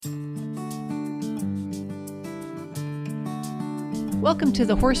Welcome to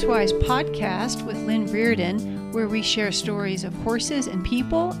the Horsewise podcast with Lynn Reardon, where we share stories of horses and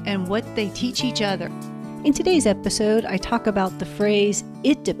people and what they teach each other. In today's episode, I talk about the phrase,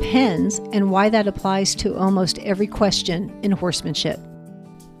 "it depends," and why that applies to almost every question in horsemanship.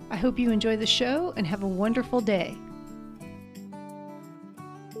 I hope you enjoy the show and have a wonderful day.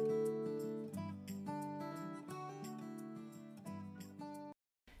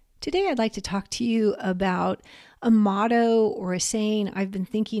 Today, I'd like to talk to you about a motto or a saying I've been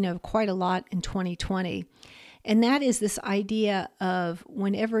thinking of quite a lot in 2020. And that is this idea of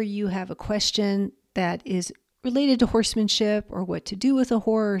whenever you have a question that is related to horsemanship or what to do with a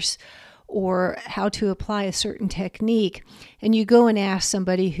horse or how to apply a certain technique, and you go and ask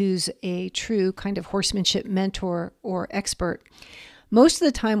somebody who's a true kind of horsemanship mentor or expert, most of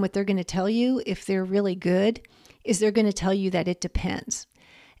the time what they're going to tell you, if they're really good, is they're going to tell you that it depends.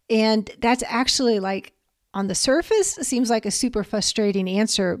 And that's actually, like, on the surface, it seems like a super frustrating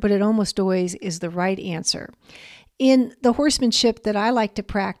answer, but it almost always is the right answer. In the horsemanship that I like to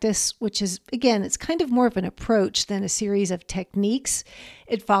practice, which is, again, it's kind of more of an approach than a series of techniques.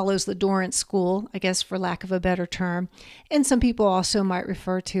 It follows the Dorrance school, I guess, for lack of a better term. And some people also might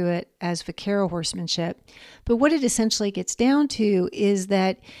refer to it as vaquero horsemanship. But what it essentially gets down to is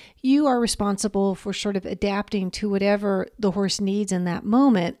that you are responsible for sort of adapting to whatever the horse needs in that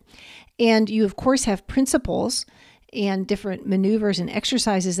moment. And you, of course, have principles and different maneuvers and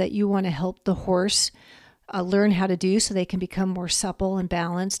exercises that you want to help the horse learn how to do so they can become more supple and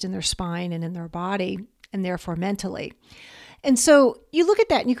balanced in their spine and in their body, and therefore mentally. And so you look at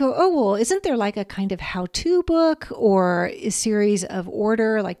that and you go, oh, well, isn't there like a kind of how-to book or a series of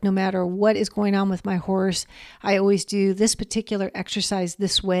order? Like, no matter what is going on with my horse, I always do this particular exercise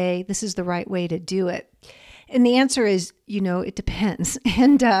this way. This is the right way to do it. And the answer is, it depends.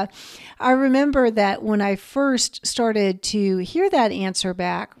 And I remember that when I first started to hear that answer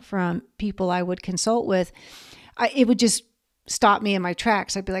back from people I would consult with, it would just stop me in my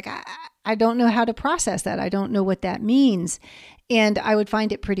tracks. I'd be like, I don't know how to process that. I don't know what that means. And I would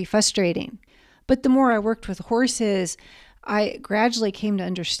find it pretty frustrating. But the more I worked with horses, I gradually came to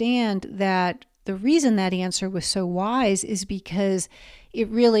understand that the reason that answer was so wise is because it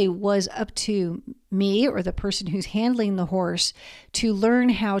really was up to me or the person who's handling the horse to learn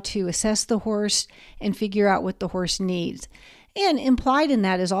how to assess the horse and figure out what the horse needs. And implied in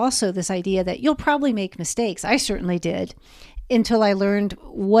that is also this idea that you'll probably make mistakes. I certainly did, until I learned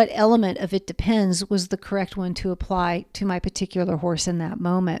what element of it depends was the correct one to apply to my particular horse in that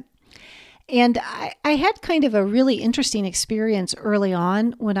moment. And I had kind of a really interesting experience early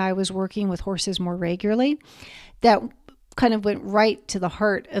on when I was working with horses more regularly that kind of went right to the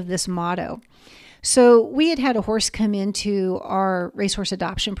heart of this motto. So we had a horse come into our racehorse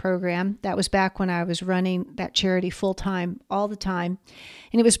adoption program. That was back when I was running that charity full-time all the time.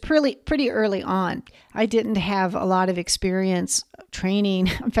 And it was pretty early on. I didn't have a lot of experience training.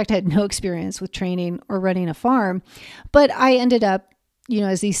 In fact, I had no experience with training or running a farm. But I ended up,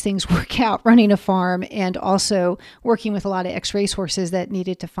 as these things work out, running a farm and also working with a lot of ex-race horses that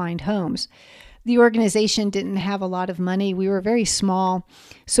needed to find homes. The organization didn't have a lot of money. We were very small,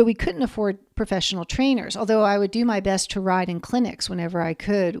 so we couldn't afford professional trainers, although I would do my best to ride in clinics whenever I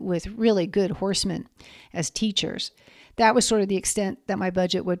could with really good horsemen as teachers. That was sort of the extent that my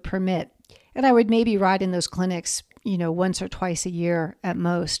budget would permit. And I would maybe ride in those clinics, once or twice a year at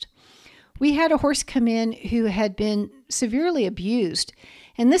most. We had a horse come in who had been severely abused.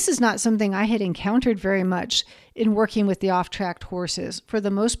 And this is not something I had encountered very much in working with the off-track horses. For the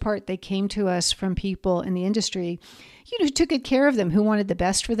most part, they came to us from people in the industry, who took good care of them, who wanted the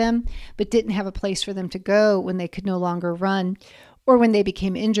best for them, but didn't have a place for them to go when they could no longer run or when they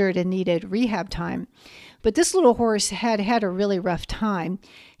became injured and needed rehab time. But this little horse had had a really rough time.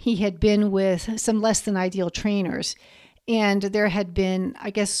 He had been with some less than ideal trainers. And there had been,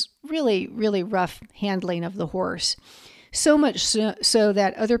 I guess, really, really rough handling of the horse. So much so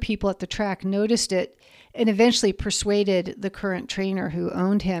that other people at the track noticed it and eventually persuaded the current trainer who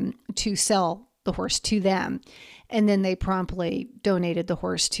owned him to sell the horse to them. And then they promptly donated the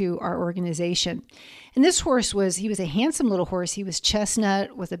horse to our organization. And this horse he was a handsome little horse. He was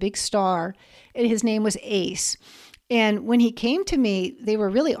chestnut with a big star, and his name was Ace. And when he came to me, they were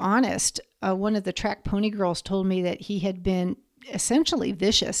really honest. One of the track pony girls told me that he had been essentially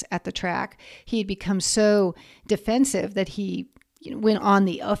vicious at the track. He had become so defensive that he went on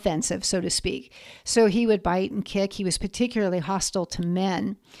the offensive, so to speak. So he would bite and kick. He was particularly hostile to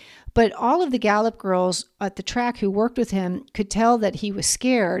men. But all of the Gallop girls at the track who worked with him could tell that he was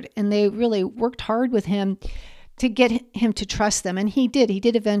scared, and they really worked hard with him to get him to trust them. And he did. He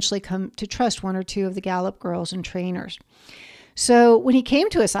did eventually come to trust one or two of the Gallop girls and trainers. So when he came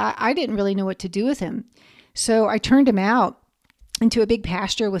to us, I didn't really know what to do with him. So I turned him out into a big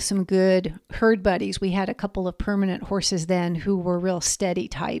pasture with some good herd buddies. We had a couple of permanent horses then who were real steady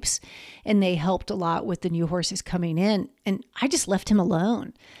types, and they helped a lot with the new horses coming in. And I just left him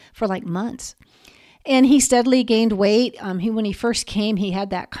alone for like months. And he steadily gained weight. When he first came, he had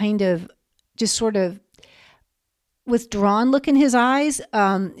that kind of just sort of withdrawn look in his eyes.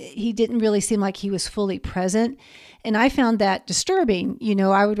 He didn't really seem like he was fully present. And I found that disturbing.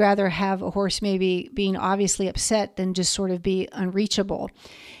 I would rather have a horse maybe being obviously upset than just sort of be unreachable.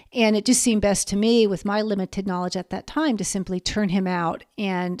 And it just seemed best to me, with my limited knowledge at that time, to simply turn him out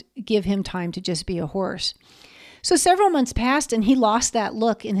and give him time to just be a horse. So several months passed and he lost that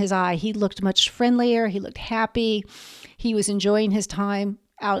look in his eye. He looked much friendlier. He looked happy. He was enjoying his time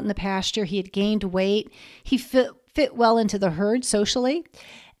out in the pasture. He had gained weight. He fit well into the herd socially.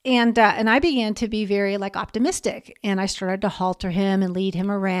 And I began to be very optimistic, and I started to halter him and lead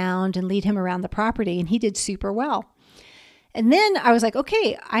him around the property, and he did super well. And then I was like,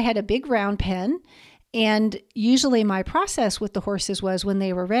 okay, I had a big round pen, and usually my process with the horses was, when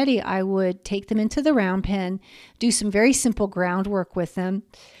they were ready, I would take them into the round pen, do some very simple groundwork with them,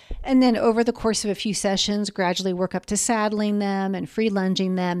 and then over the course of a few sessions, gradually work up to saddling them and free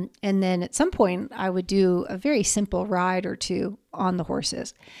lunging them. And then at some point, I would do a very simple ride or two on the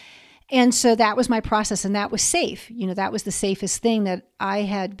horses. And so that was my process, and that was safe. That was the safest thing that I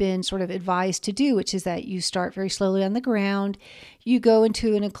had been sort of advised to do, which is that you start very slowly on the ground, you go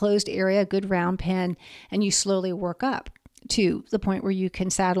into an enclosed area, a good round pen, and you slowly work up to the point where you can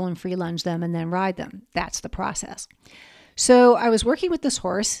saddle and free lunge them and then ride them. That's the process. So I was working with this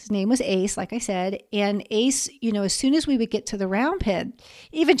horse. His name was Ace, like I said. And Ace, as soon as we would get to the round pen,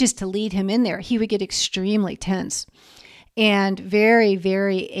 even just to lead him in there, he would get extremely tense and very,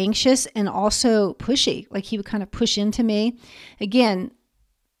 very anxious and also pushy. Like he would kind of push into me. Again,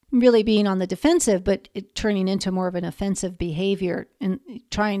 really being on the defensive, but it turning into more of an offensive behavior and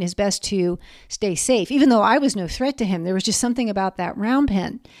trying his best to stay safe. Even though I was no threat to him, there was just something about that round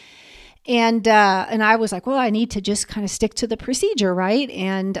pen. And I was like, well, I need to just kind of stick to the procedure, right?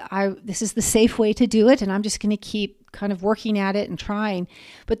 And this is the safe way to do it, and I'm just going to keep kind of working at it and trying.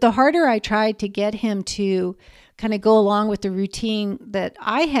 But the harder I tried to get him to kind of go along with the routine that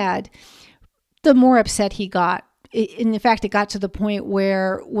I had, the more upset he got. In fact, it got to the point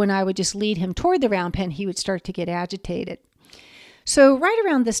where when I would just lead him toward the round pen, he would start to get agitated. So right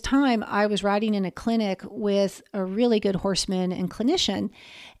around this time, I was riding in a clinic with a really good horseman and clinician,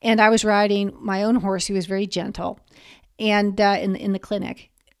 and I was riding my own horse, who was very gentle, and in the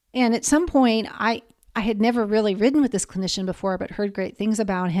clinic. And at some point, I had never really ridden with this clinician before, but heard great things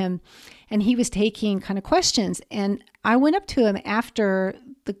about him, and he was taking kind of questions. And I went up to him after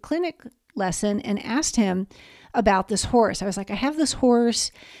the clinic lesson and asked him about this horse. I was like, I have this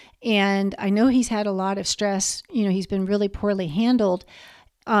horse, and I know he's had a lot of stress. He's been really poorly handled.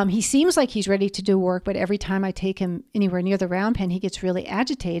 He seems like he's ready to do work, but every time I take him anywhere near the round pen, he gets really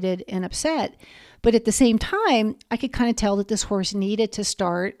agitated and upset. But at the same time, I could kind of tell that this horse needed to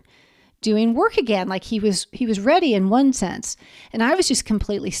start doing work again. Like he was ready in one sense. And I was just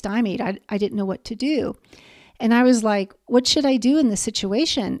completely stymied. I didn't know what to do. And I was like, what should I do in this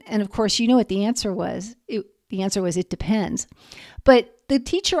situation? And of course, you know what the answer was. The answer was, it depends. But the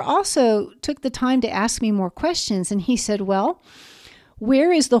teacher also took the time to ask me more questions. And he said, well,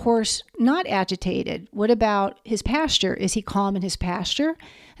 where is the horse not agitated? What about his pasture? Is he calm in his pasture?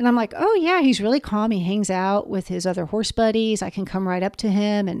 And I'm like, oh yeah, he's really calm. He hangs out with his other horse buddies. I can come right up to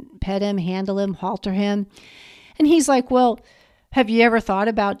him and pet him, handle him, halter him. And he's like, well, have you ever thought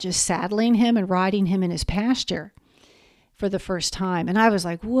about just saddling him and riding him in his pasture for the first time? And I was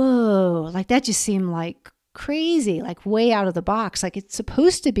like, whoa, like that just seemed like crazy, like way out of the box. Like it's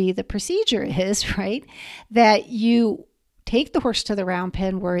supposed to be, the procedure is, right, that you take the horse to the round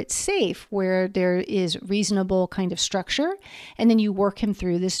pen where it's safe, where there is reasonable kind of structure, and then you work him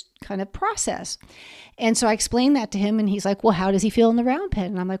through this kind of process. And so I explained that to him, and he's like, well, how does he feel in the round pen?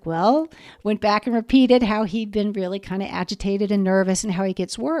 And I'm like, well, went back and repeated how he'd been really kind of agitated and nervous and how he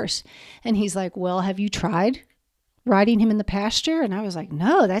gets worse. And he's like, well, have you tried riding him in the pasture? And I was like,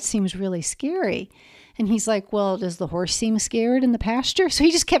 no, that seems really scary. And he's like, well, does the horse seem scared in the pasture? So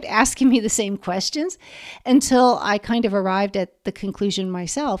he just kept asking me the same questions until I kind of arrived at the conclusion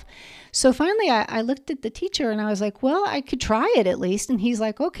myself. So finally, I looked at the teacher and I was like, well, I could try it at least. And he's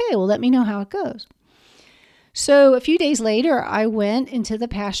like, okay, well, let me know how it goes. So a few days later, I went into the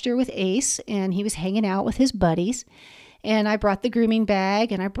pasture with Ace, and he was hanging out with his buddies. And I brought the grooming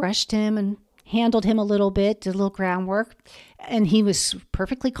bag, and I brushed him and handled him a little bit, did a little groundwork. And he was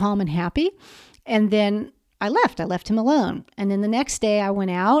perfectly calm and happy. And then I left him alone. And then the next day I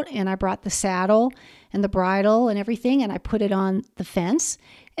went out and I brought the saddle and the bridle and everything, and I put it on the fence.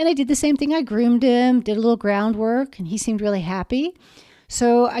 And I did the same thing. I groomed him, did a little groundwork, and he seemed really happy.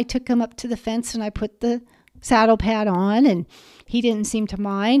 So I took him up to the fence and I put the saddle pad on, and he didn't seem to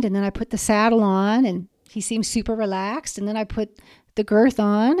mind. And then I put the saddle on and he seemed super relaxed. And then I put the girth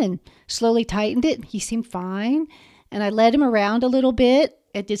on and slowly tightened it. He seemed fine. And I led him around a little bit.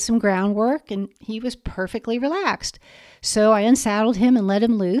 I did some groundwork and he was perfectly relaxed. So I unsaddled him and let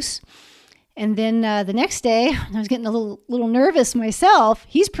him loose. And then the next day, I was getting a little nervous myself.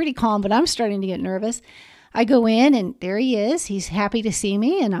 He's pretty calm, but I'm starting to get nervous. I go in and there he is. He's happy to see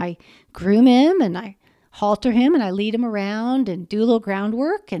me, and I groom him and I halter him and I lead him around and do a little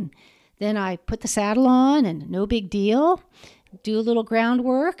groundwork. And then I put the saddle on and no big deal, do a little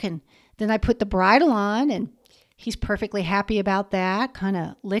groundwork. And then I put the bridle on and he's perfectly happy about that, kind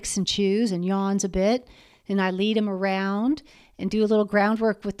of licks and chews and yawns a bit. And I lead him around and do a little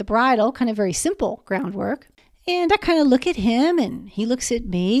groundwork with the bridle, kind of very simple groundwork. And I kind of look at him and he looks at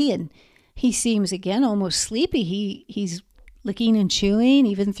me and he seems, again, almost sleepy. He's licking and chewing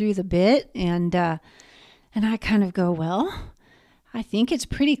even through the bit. And I kind of go, well, I think it's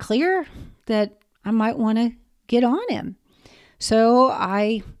pretty clear that I might want to get on him. So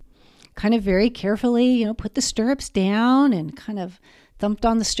I kind of very carefully, put the stirrups down and kind of thumped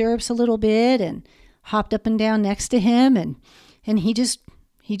on the stirrups a little bit and hopped up and down next to him. And he just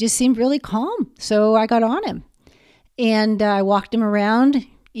seemed really calm. So I got on him and I walked him around,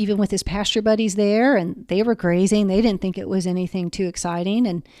 even with his pasture buddies there, and they were grazing. They didn't think it was anything too exciting.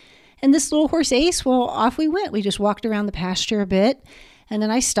 And this little horse Ace, well, off we went. We just walked around the pasture a bit. And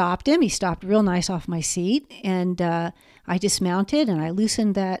then I stopped him. He stopped real nice off my seat. And I dismounted and I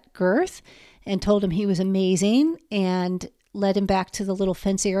loosened that girth and told him he was amazing and led him back to the little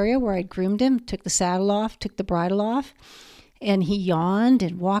fence area where I'd groomed him, took the saddle off, took the bridle off, and he yawned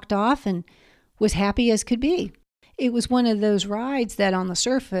and walked off and was happy as could be. It was one of those rides that on the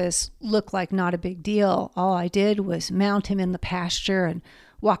surface looked like not a big deal. All I did was mount him in the pasture and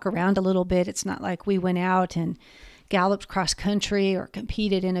walk around a little bit. It's not like we went out and galloped cross country or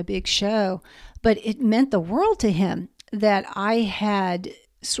competed in a big show, but it meant the world to him that I had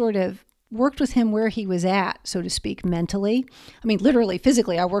sort of worked with him where he was at, so to speak, mentally. I mean, literally,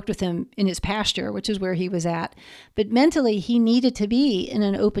 physically, I worked with him in his pasture, which is where he was at. But mentally, he needed to be in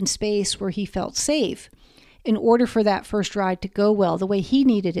an open space where he felt safe in order for that first ride to go well, the way he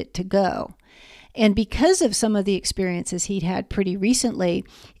needed it to go. And because of some of the experiences he'd had pretty recently,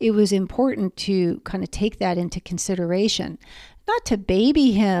 it was important to kind of take that into consideration. Not to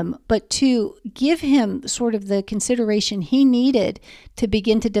baby him, but to give him sort of the consideration he needed to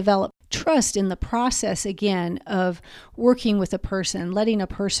begin to develop trust in the process again of working with a person, letting a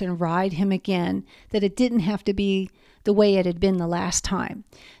person ride him again, that it didn't have to be the way it had been the last time,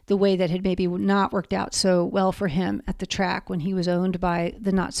 the way that had maybe not worked out so well for him at the track when he was owned by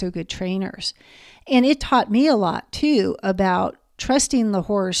the not so good trainers. And it taught me a lot too about trusting the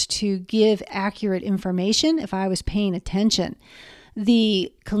horse to give accurate information if I was paying attention.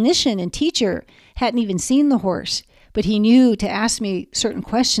 The clinician and teacher hadn't even seen the horse, but he knew to ask me certain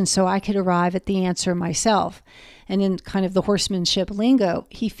questions so I could arrive at the answer myself. And in kind of the horsemanship lingo,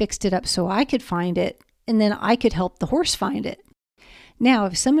 he fixed it up so I could find it, and then I could help the horse find it. Now,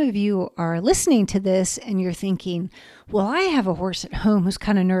 if some of you are listening to this and you're thinking, well, I have a horse at home who's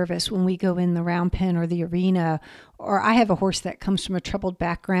kind of nervous when we go in the round pen or the arena, or I have a horse that comes from a troubled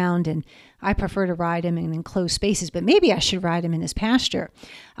background and I prefer to ride him in enclosed spaces, but maybe I should ride him in his pasture.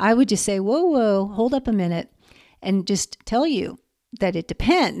 I would just say, whoa, hold up a minute, and just tell you that it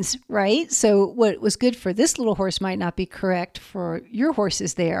depends, right? So what was good for this little horse might not be correct for your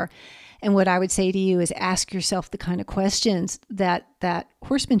horses there. And what I would say to you is ask yourself the kind of questions that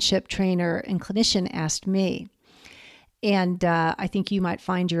horsemanship trainer and clinician asked me. And I think you might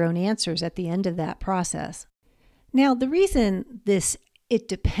find your own answers at the end of that process. Now, the reason this "it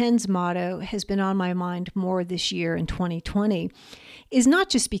depends" motto has been on my mind more this year in 2020 is not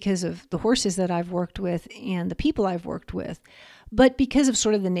just because of the horses that I've worked with and the people I've worked with, but because of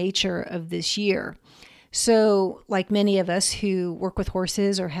sort of the nature of this year. So like many of us who work with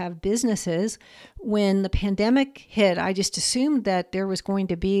horses or have businesses, when the pandemic hit, I just assumed that there was going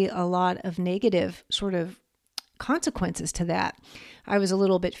to be a lot of negative sort of consequences to that. I was a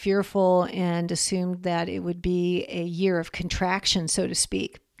little bit fearful and assumed that it would be a year of contraction, so to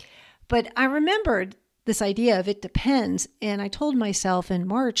speak. But I remembered this idea of "it depends," and I told myself in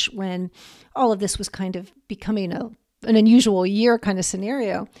March, when all of this was kind of becoming an unusual year kind of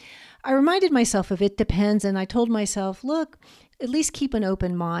scenario, I reminded myself of "it depends," and I told myself, look, at least keep an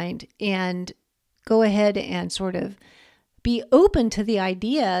open mind and go ahead and sort of be open to the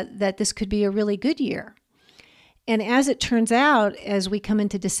idea that this could be a really good year. And as it turns out, as we come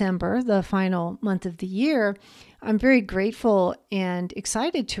into December, the final month of the year, I'm very grateful and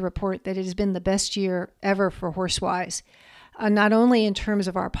excited to report that it has been the best year ever for Horsewise. Not only in terms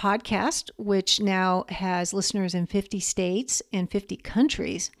of our podcast, which now has listeners in 50 states and 50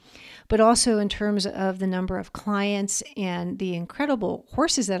 countries, but also in terms of the number of clients and the incredible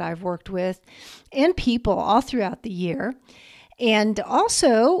horses that I've worked with and people all throughout the year. And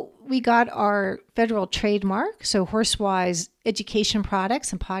also, we got our federal trademark. So Horsewise education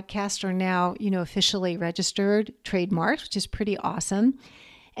products and podcasts are now, officially registered trademarks, which is pretty awesome.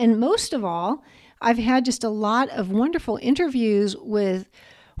 And most of all, I've had just a lot of wonderful interviews with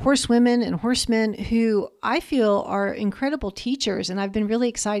horsewomen and horsemen who I feel are incredible teachers. And I've been really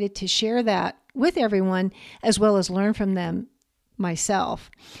excited to share that with everyone, as well as learn from them myself.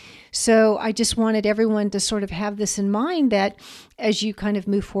 So I just wanted everyone to sort of have this in mind, that as you kind of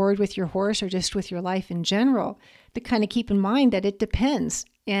move forward with your horse or just with your life in general, to kind of keep in mind that it depends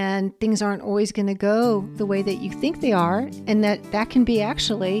and things aren't always going to go the way that you think they are, and that can be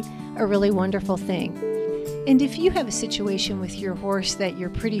actually a really wonderful thing. And if you have a situation with your horse that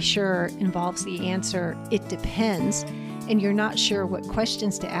you're pretty sure involves the answer, it depends, and you're not sure what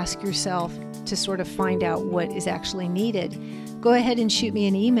questions to ask yourself to sort of find out what is actually needed, go ahead and shoot me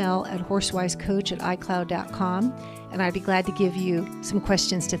an email at horsewisecoach@icloud.com, and I'd be glad to give you some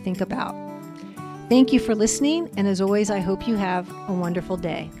questions to think about. Thank you for listening, and as always, I hope you have a wonderful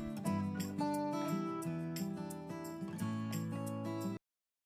day.